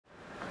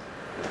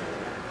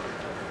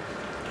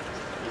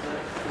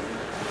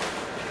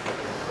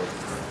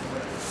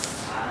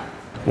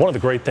One of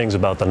the great things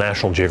about the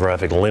National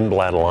Geographic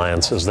Lindblad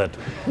Alliance is that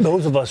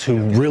those of us who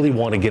really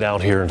want to get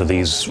out here into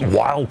these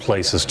wild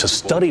places to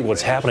study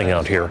what's happening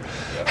out here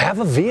have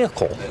a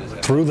vehicle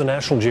through the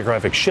National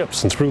Geographic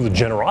ships and through the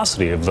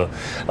generosity of the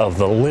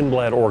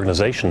Lindblad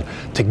organization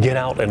to get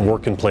out and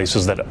work in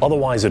places that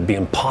otherwise it'd be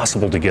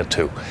impossible to get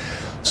to.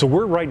 So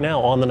we're right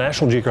now on the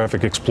National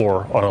Geographic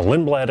Explorer on a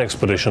Lindblad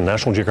expedition,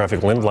 National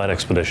Geographic Lindblad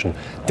expedition,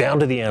 down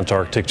to the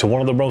Antarctic, to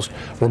one of the most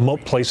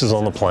remote places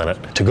on the planet,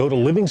 to go to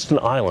Livingston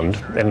Island,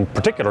 and in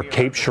particular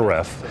Cape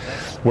Shiref,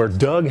 where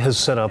Doug has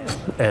set up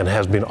and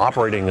has been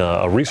operating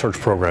a research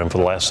program for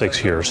the last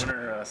 6 years.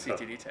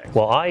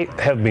 Well, I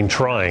have been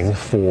trying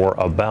for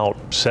about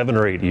 7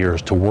 or 8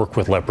 years to work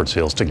with leopard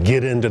seals, to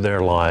get into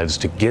their lives,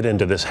 to get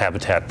into this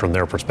habitat from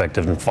their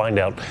perspective and find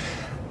out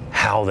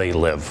how they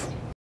live.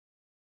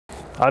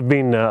 I've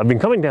been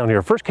coming down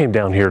here. First came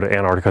down here to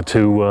Antarctica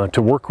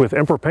to work with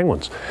emperor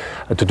penguins,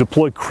 to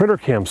deploy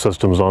CritterCam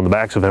systems on the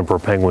backs of emperor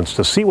penguins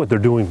to see what they're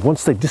doing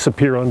once they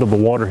disappear under the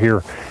water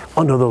here,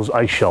 under those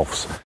ice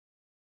shelves.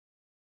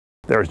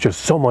 There is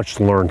just so much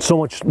to learn, so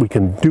much we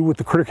can do with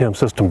the CritterCam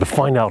system to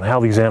find out how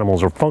these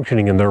animals are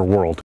functioning in their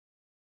world.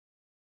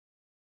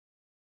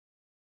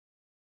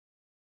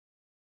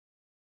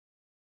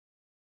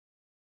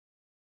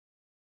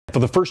 For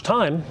the first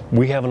time,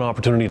 we have an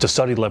opportunity to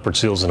study leopard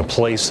seals in a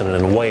place and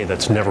in a way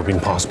that's never been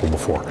possible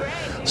before.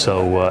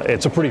 So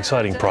it's a pretty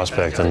exciting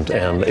prospect,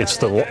 and it's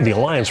the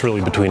alliance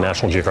really between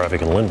National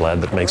Geographic and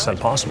Lindblad that makes that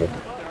possible.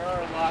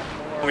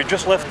 We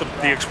just left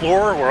the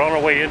Explorer. We're on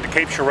our way into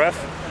Cape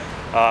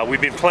Shiref.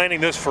 We've been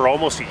planning this for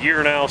almost a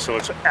year now, so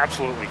it's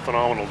absolutely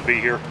phenomenal to be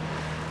here.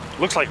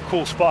 Looks like a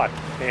cool spot,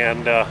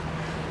 and the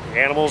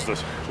animals, the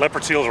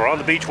leopard seals, are on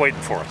the beach waiting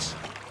for us.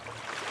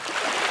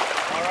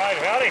 All right,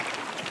 howdy.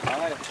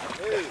 Hi.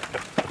 Hey.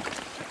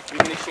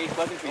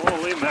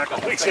 Holy mackerel.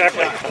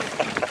 Exactly.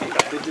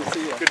 Good to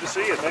see you. Good to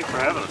see you. Thanks for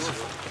having us.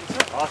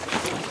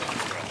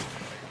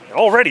 Awesome.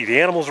 Already, the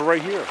animals are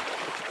right here.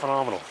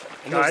 Phenomenal.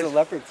 And there's the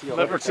leopard seal.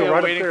 Leopard seal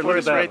right waiting there. for Look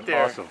us at that. right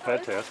there. Awesome.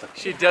 Fantastic.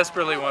 She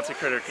desperately wants a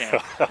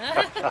CritterCam.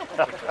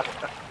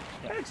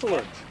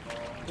 Excellent.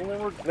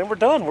 Well, then we're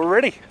done. We're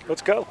ready.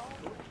 Let's go.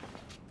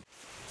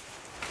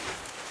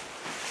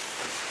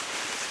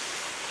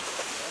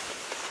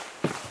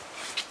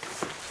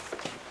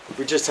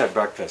 We just had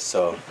breakfast,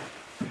 so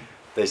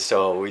we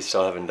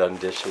still haven't done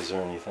dishes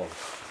or anything.